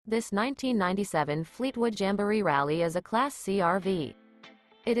This 1997 Fleetwood Jamboree RALLY is a Class C RV.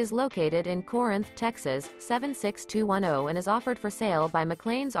 It is located in Corinth, Texas, 76210 and is offered for sale by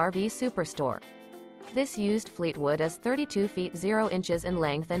McClain's RV Superstore. This used Fleetwood is 32 feet 0 inches in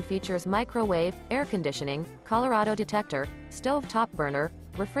length and features microwave, air conditioning, Colorado detector, stove top burner,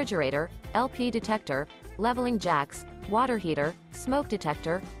 refrigerator, LP detector, leveling jacks, water heater, smoke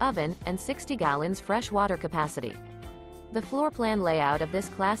detector, oven, and 60 gallons fresh water capacity. The floor plan layout of this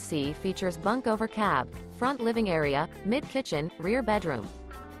Class C features bunk over cab, front living area, mid-kitchen, rear bedroom.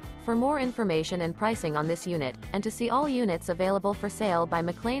 For more information and pricing on this unit, and to see all units available for sale by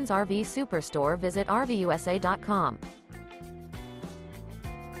McClain's RV Superstore, visit RVUSA.com.